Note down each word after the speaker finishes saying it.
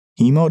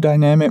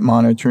Hemodynamic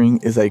monitoring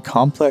is a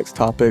complex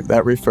topic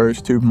that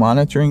refers to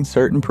monitoring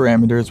certain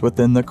parameters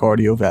within the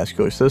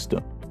cardiovascular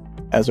system.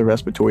 As a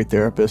respiratory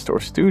therapist or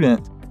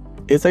student,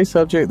 it's a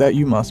subject that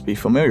you must be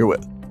familiar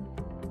with.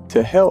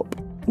 To help,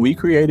 we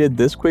created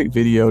this quick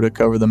video to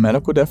cover the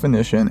medical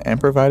definition and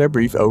provide a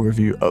brief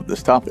overview of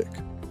this topic.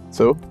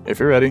 So, if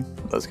you're ready,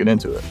 let's get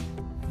into it.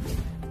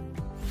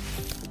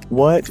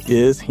 What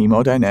is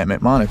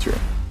hemodynamic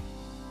monitoring?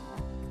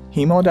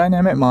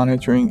 Hemodynamic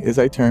monitoring is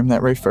a term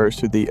that refers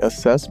to the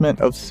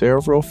assessment of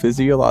several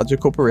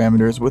physiological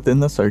parameters within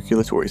the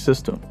circulatory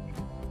system.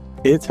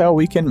 It's how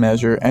we can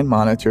measure and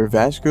monitor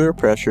vascular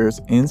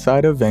pressures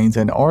inside of veins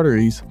and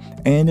arteries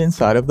and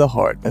inside of the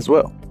heart as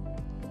well.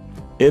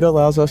 It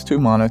allows us to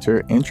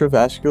monitor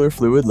intravascular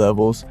fluid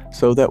levels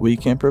so that we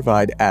can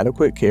provide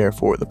adequate care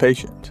for the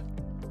patient.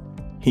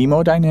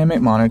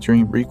 Hemodynamic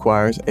monitoring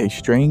requires a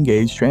strain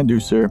gauge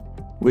transducer,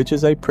 which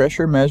is a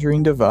pressure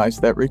measuring device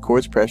that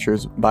records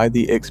pressures by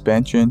the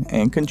expansion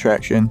and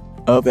contraction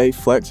of a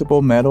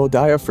flexible metal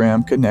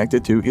diaphragm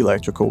connected to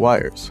electrical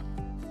wires.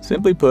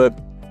 Simply put,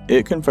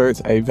 it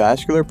converts a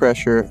vascular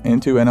pressure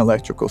into an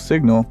electrical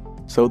signal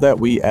so that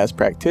we as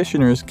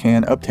practitioners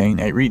can obtain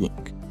a reading.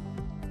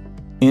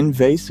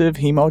 Invasive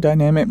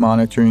hemodynamic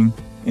monitoring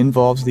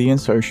involves the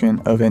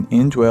insertion of an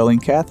indwelling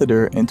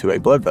catheter into a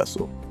blood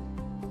vessel.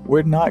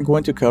 We're not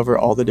going to cover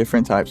all the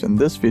different types in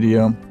this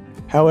video.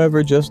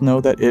 However, just know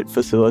that it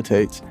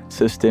facilitates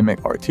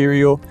systemic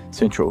arterial,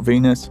 central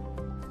venous,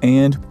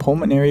 and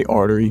pulmonary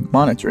artery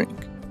monitoring.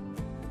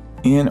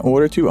 In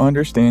order to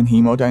understand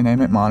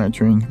hemodynamic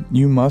monitoring,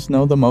 you must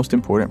know the most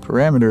important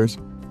parameters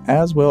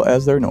as well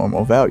as their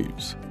normal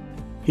values.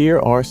 Here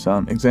are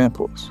some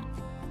examples.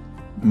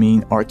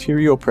 Mean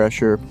arterial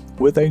pressure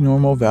with a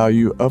normal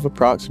value of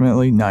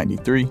approximately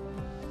 93,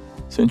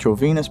 central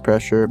venous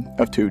pressure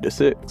of 2 to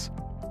 6,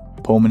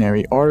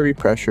 pulmonary artery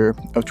pressure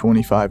of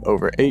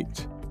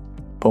 25/8,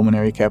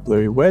 pulmonary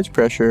capillary wedge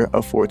pressure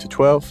of 4 to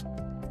 12,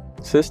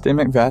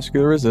 systemic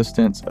vascular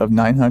resistance of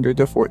 900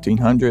 to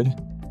 1400,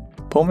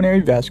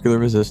 pulmonary vascular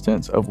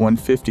resistance of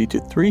 150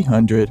 to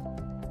 300,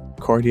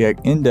 cardiac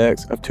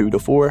index of 2 to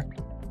 4,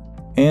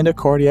 and a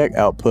cardiac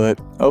output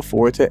of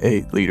 4 to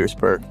 8 liters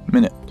per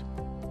minute.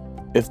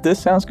 If this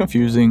sounds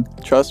confusing,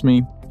 trust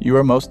me, you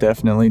are most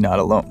definitely not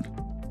alone.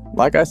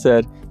 Like I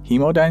said,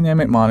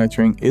 hemodynamic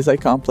monitoring is a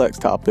complex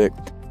topic,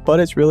 but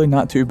it's really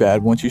not too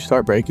bad once you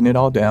start breaking it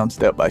all down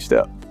step by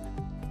step.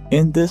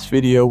 In this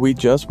video, we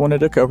just wanted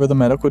to cover the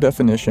medical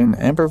definition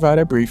and provide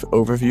a brief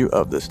overview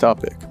of this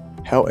topic.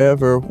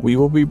 However, we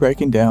will be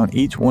breaking down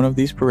each one of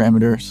these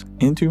parameters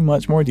into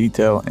much more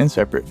detail in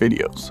separate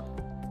videos.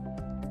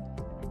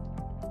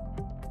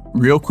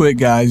 Real quick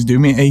guys, do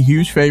me a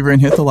huge favor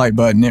and hit the like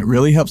button. It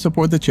really helps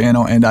support the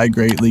channel and I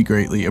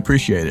greatly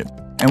appreciate it.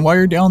 And while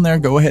you're down there,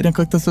 go ahead and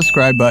click the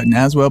subscribe button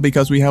as well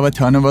because we have a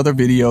ton of other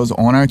videos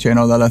on our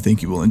channel that I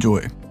think you will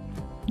enjoy.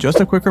 Just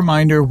a quick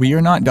reminder, we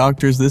are not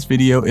doctors. This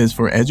video is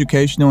for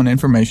educational and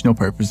informational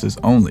purposes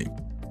only.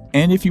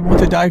 And if you want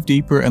to dive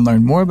deeper and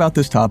learn more about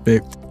this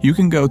topic, you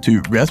can go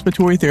to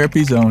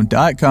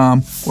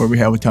respiratorytherapyzone.com where we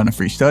have a ton of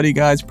free study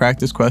guides,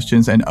 practice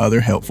questions, and other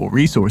helpful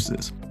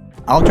resources.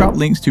 I'll drop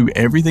links to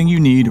everything you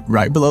need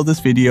right below this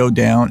video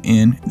down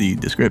in the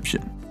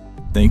description.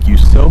 Thank you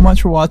so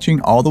much for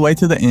watching all the way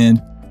to the end.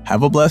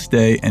 Have a blessed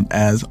day, and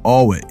as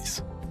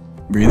always,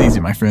 breathe easy,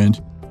 my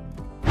friend.